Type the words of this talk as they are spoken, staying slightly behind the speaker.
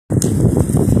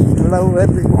Hello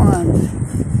everyone,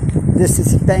 this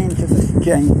is Evangelist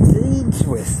James Eads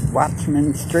with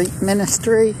Watchman Street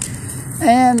Ministry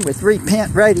and with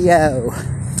Repent Radio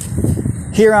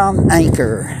here on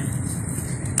Anchor.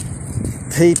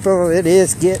 People, it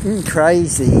is getting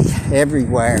crazy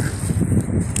everywhere.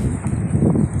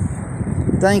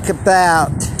 Think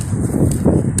about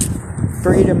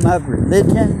freedom of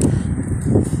religion,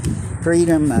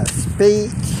 freedom of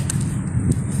speech,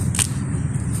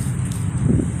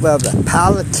 well, the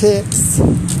politics,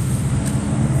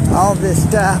 all this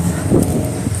stuff.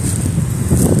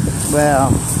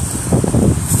 Well,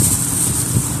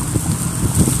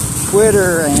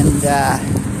 Twitter and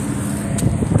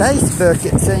Facebook,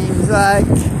 it seems like,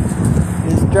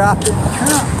 is dropping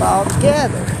Trump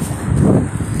altogether.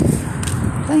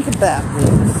 Think about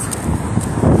this.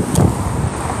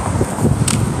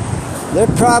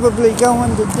 They're probably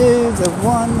going to do the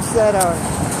ones that are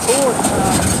for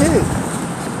Trump too.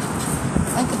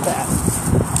 Think about it.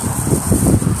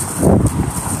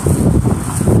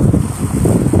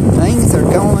 Things are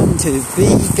going to be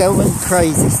going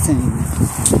crazy soon.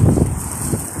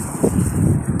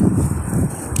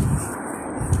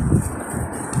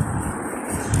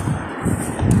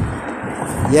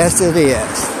 Yes, it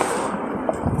is.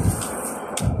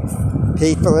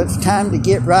 People, it's time to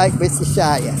get right with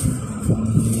Messiah,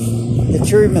 the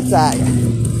true Messiah.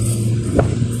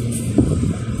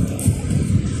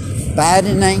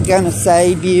 Biden ain't gonna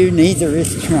save you, neither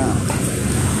is Trump.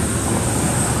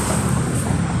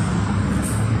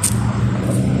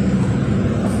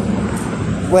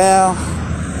 Well,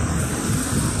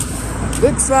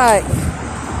 looks like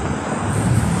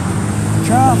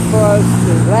Trump was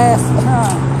the last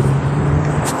Trump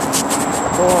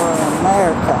for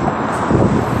America,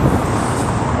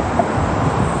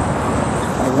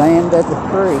 a land of the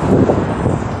free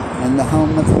and the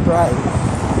home of the brave.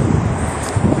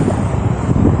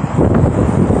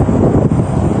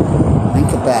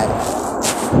 Think about it.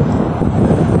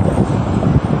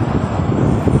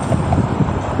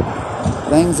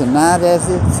 Things are not as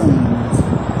it seems.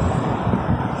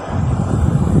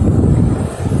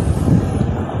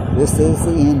 This is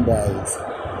the end days.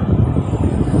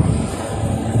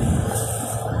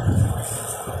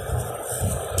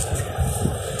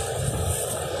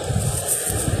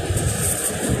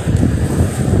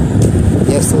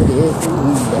 Yes, it is the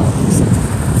end days.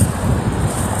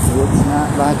 It's not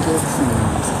like it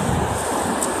seems.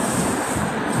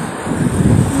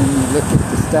 When you look at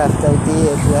the stuff they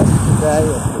did yesterday,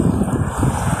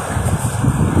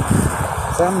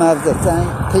 some of the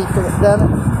people that done it,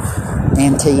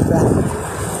 Antifa,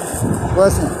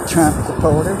 wasn't Trump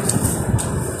supporters.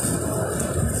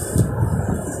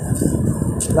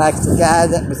 Like the guy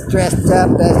that was dressed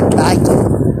up as a Viking.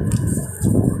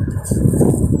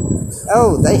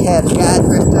 Oh, they had a guy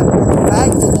dressed up as a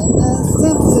Viking in the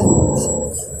Simpsons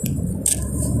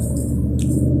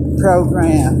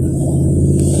program.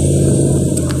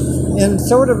 And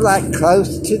sort of like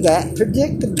close to that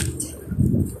predicament.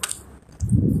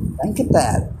 Think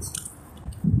about it.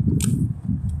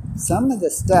 Some of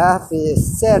the stuff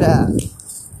is set up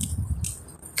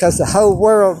because the whole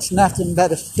world's nothing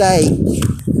but a stage.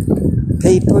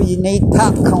 People, you need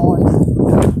popcorn.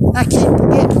 I keep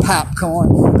forgetting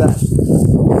popcorn, but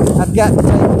I've got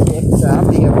potato chips, so I'll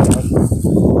be okay.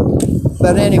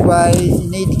 But anyway, you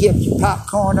need to get your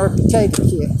popcorn or potato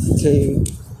chips too.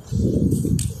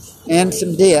 And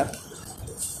some dip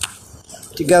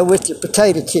to go with your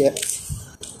potato chips.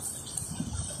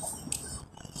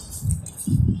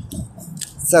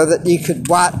 So that you could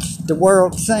watch the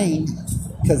world scene.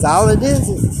 Because all it is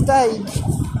a stage.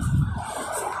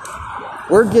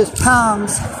 We're just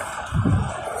pawns.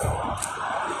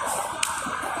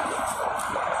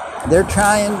 They're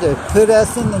trying to put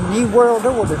us in the New World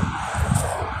Order.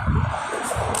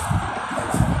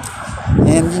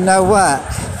 And you know what?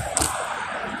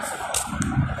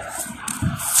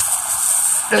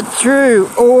 The true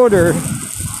order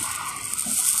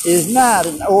is not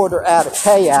an order out of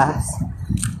chaos.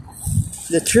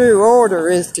 The true order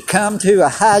is to come to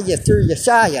Ahaya through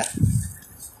Yeshaya.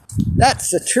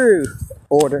 That's the true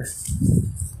order.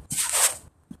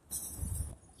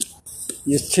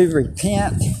 Is to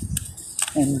repent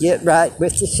and get right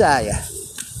with Yeshaya.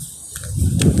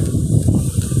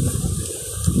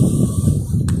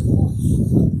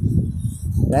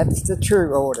 That's the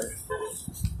true order.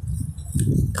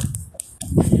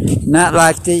 Not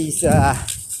like these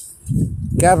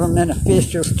government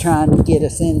officials trying to get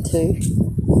us into.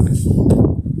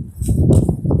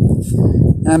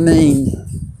 I mean,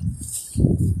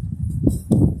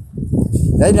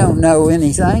 they don't know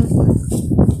anything.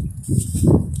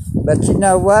 But you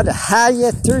know what?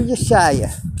 Ahaya through Yeshua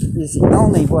is the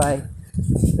only way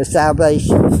to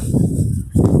salvation.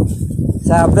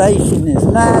 Salvation is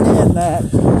not in that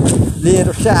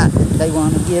little shot that they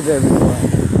want to give everyone.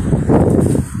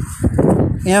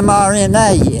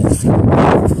 mRNA is.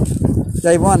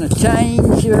 They want to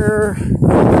change your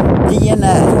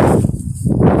DNA.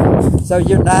 So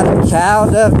you're not a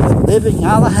child of the living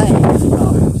Elohim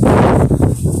anymore.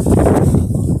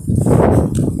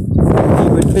 You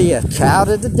would be a child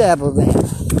of the devil then.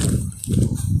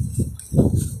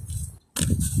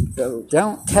 So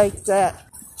don't take that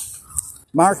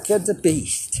mark of the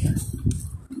beast.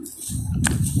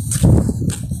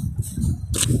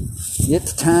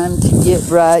 It's time to get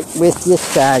right with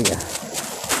Yeshua.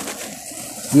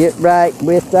 Get right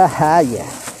with Ahaya.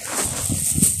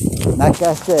 Like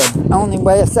I said, the only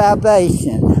way of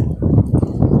salvation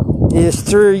is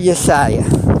through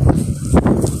Yeshua.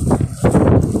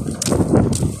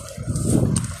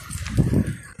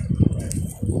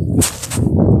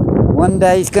 One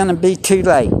day it's going to be too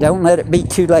late. Don't let it be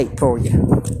too late for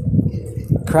you.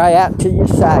 Cry out to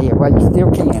Yeshua while you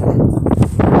still can.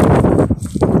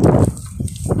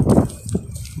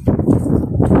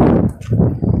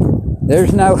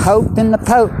 There's no hope in the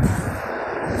Pope.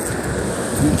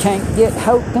 You can't get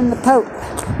hope in the Pope.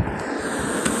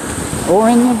 Or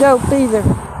in your dope either.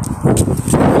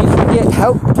 You can get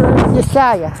hope through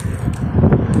Yeshua,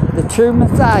 the true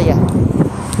Messiah.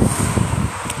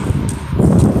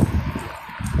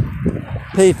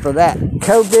 People, that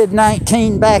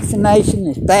COVID-19 vaccination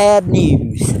is bad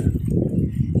news.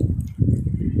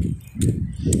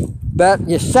 But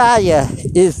Yeshua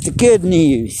is the good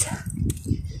news.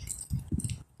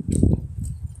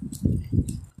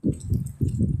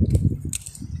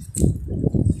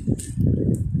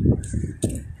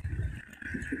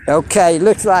 Okay,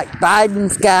 looks like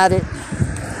Biden's got it.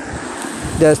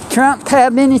 Does Trump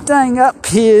have anything up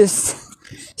his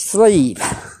sleeve?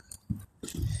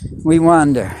 We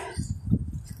wonder.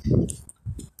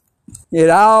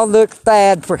 It all looks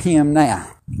bad for him now.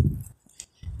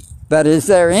 But is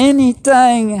there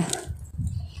anything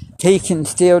he can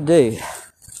still do?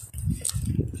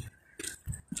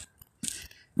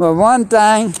 Well, one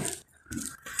thing,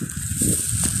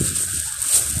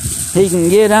 he can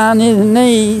get on his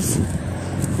knees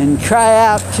and cry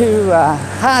out to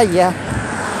Ahaya,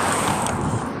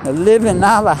 the living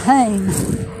Elohim,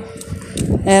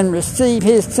 and receive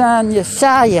his son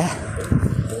Yeshua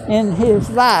in his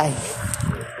life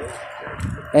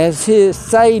as his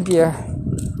Savior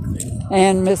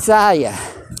and Messiah.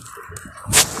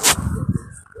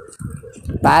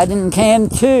 Biden can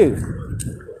too.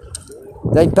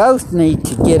 They both need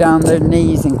to get on their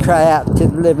knees and cry out to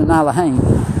the living Elohim.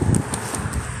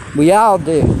 We all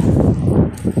do.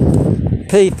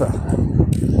 People,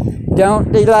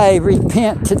 don't delay,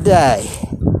 repent today.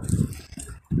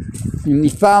 When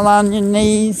you fall on your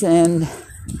knees and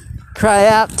cry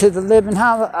out to the living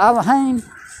Elohim,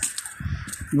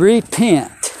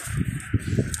 repent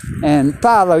and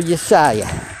follow Yeshua,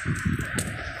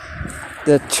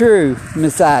 the true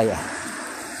Messiah.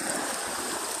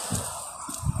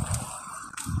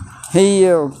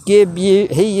 He'll give you,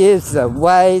 he is the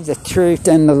way, the truth,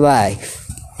 and the life.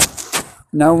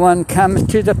 No one comes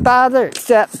to the Father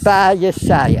except by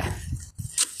Yeshua.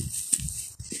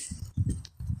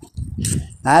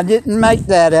 I didn't make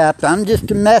that up. I'm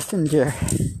just a messenger.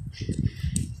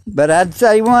 But I'd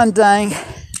say one thing.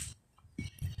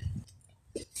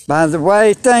 By the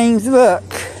way things look,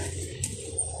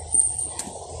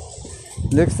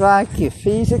 looks like if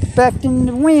he's expecting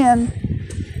to win,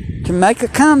 to make a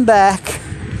comeback,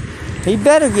 he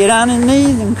better get on his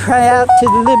knees and cry out to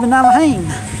the living Elohim.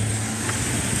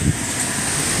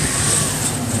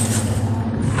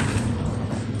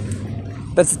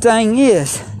 But the thing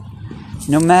is,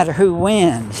 no matter who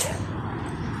wins,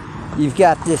 you've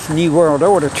got this new world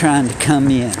order trying to come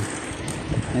in.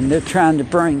 And they're trying to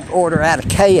bring order out of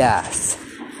chaos,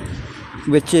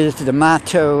 which is the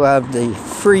motto of the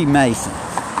Freemasons.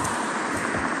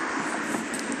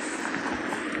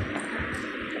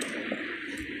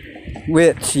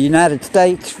 Which the United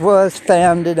States was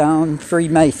founded on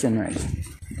Freemasonry.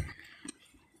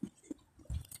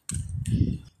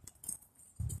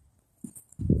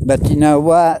 But you know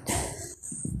what?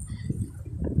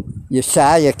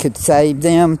 Yeshua could save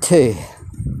them too.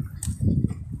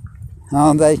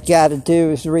 All they've got to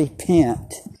do is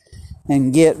repent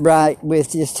and get right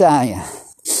with Yeshua,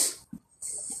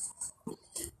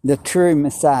 the true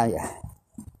Messiah.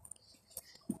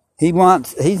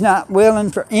 He's not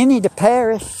willing for any to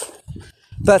perish,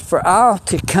 but for all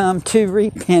to come to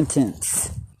repentance.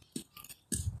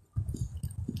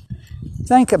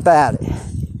 Think about it.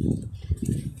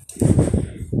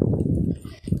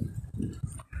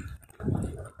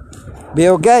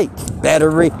 Bill Gates better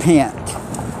repent.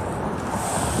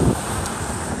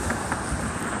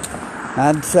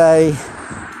 I'd say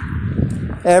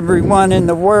everyone in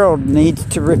the world needs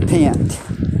to repent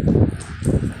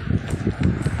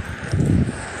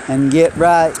and get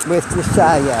right with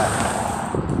Messiah,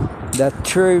 the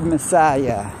true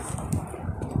Messiah.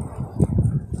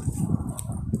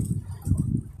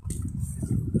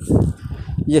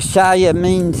 Yeshua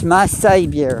means my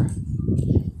Savior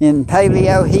in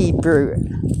Paleo Hebrew.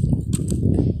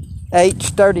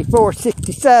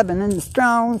 H3467 in the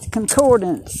Strong's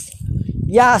Concordance.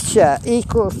 Yasha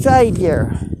equals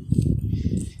Savior.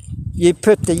 You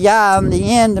put the Yah on the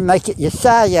end to make it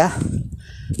Yeshua.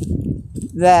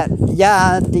 That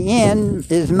Yah at the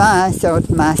end is my, so it's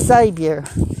my Savior.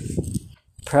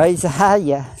 Praise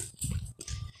Ahaya.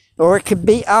 Or it could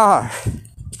be our,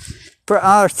 for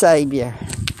our Savior.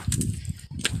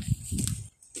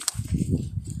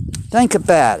 Think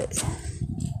about it.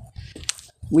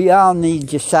 We all need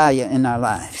Josiah in our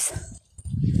lives.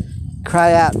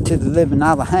 Cry out to the living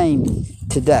Elohim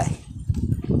today.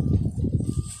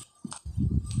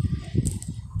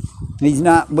 He's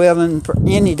not willing for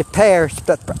any to perish,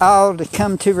 but for all to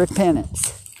come to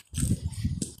repentance.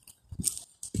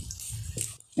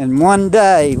 And one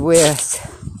day with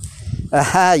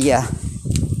Ahaya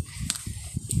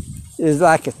is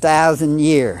like 1,000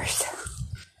 years.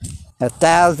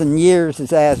 1,000 years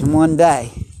is as one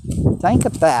day. Think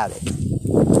about it.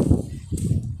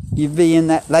 You'd be in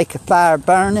that lake of fire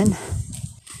burning.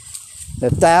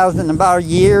 1,000 of our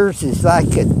years is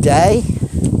like a day.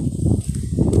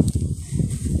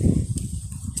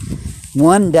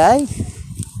 One day.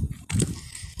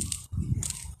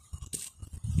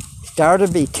 Start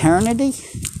of eternity.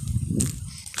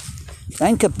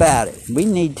 Think about it. We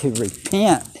need to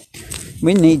repent.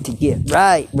 We need to get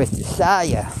right with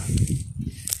Messiah.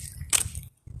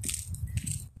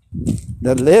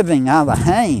 The living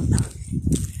Elohim.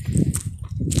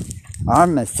 Our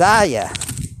Messiah,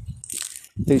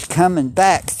 who's coming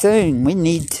back soon. We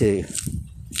need to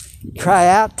cry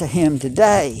out to him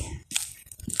today.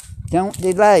 Don't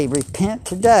delay. Repent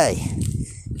today.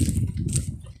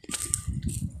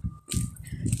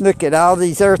 Look at all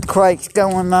these earthquakes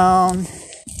going on.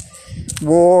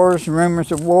 Wars,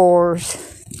 rumors of wars.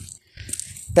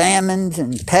 Famines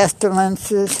and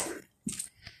pestilences.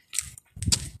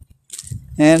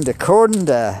 And according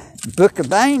to the book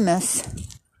of Amos,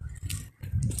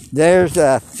 there's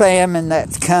a famine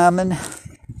that's coming,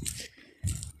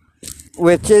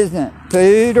 which isn't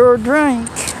food or drink,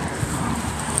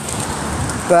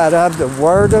 but of the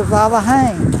word of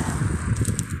Elohim,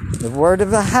 the word of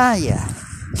Ahaya.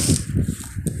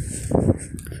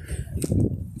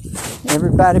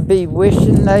 Everybody be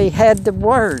wishing they had the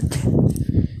word.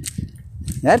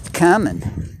 That's coming.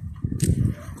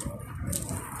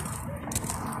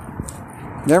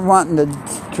 They're wanting to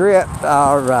strip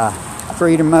our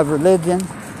freedom of religion,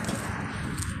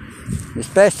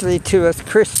 especially to us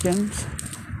Christians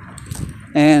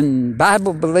and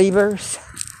Bible believers.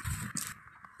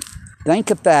 Think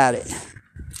about it.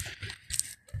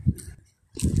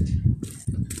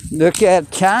 Look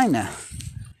at China.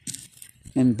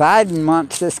 And Biden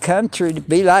wants this country to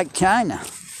be like China.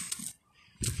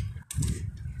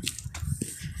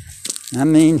 I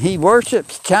mean, he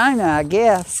worships China, I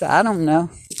guess. I don't know.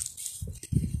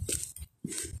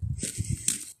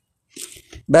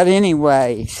 But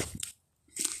anyways,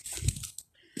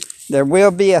 there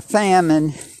will be a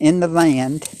famine in the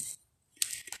land,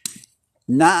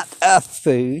 not of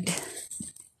food,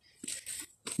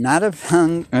 not of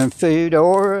food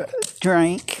or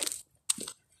drink,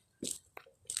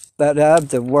 but of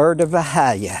the word of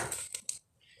Ahaya.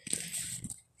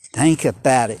 Think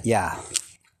about it, y'all.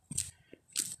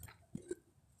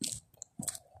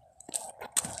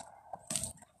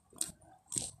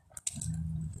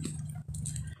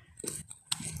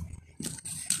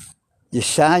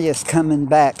 Yeshua's coming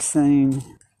back soon.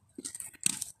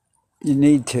 You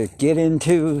need to get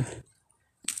into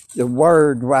the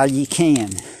Word while you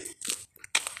can.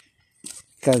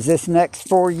 Because this next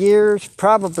 4 years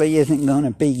probably isn't going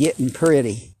to be getting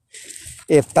pretty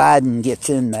if Biden gets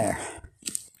in there.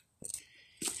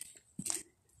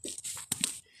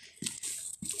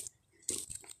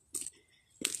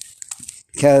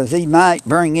 Because he might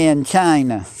bring in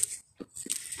China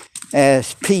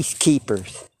as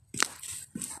peacekeepers.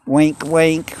 Wink,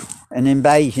 wink, an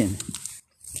invasion.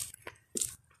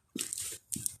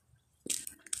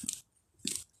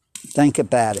 Think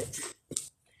about it.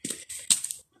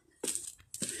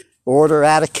 Order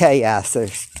out of chaos.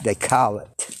 There's they call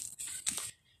it.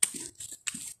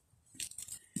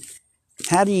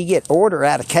 How do you get order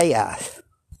out of chaos?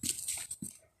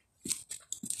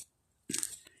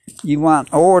 You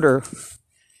want order,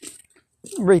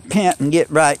 repent and get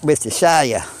right with the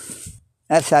Messiah.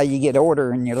 That's how you get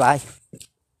order in your life.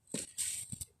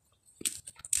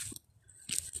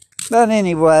 But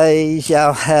anyways,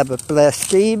 y'all have a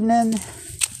blessed evening.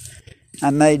 I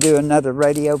may do another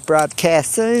radio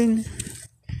broadcast soon.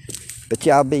 But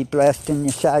y'all be blessed in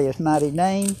Yeshua's mighty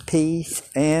name. Peace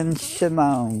and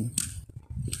shalom.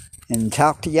 And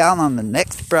talk to y'all on the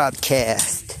next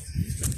broadcast.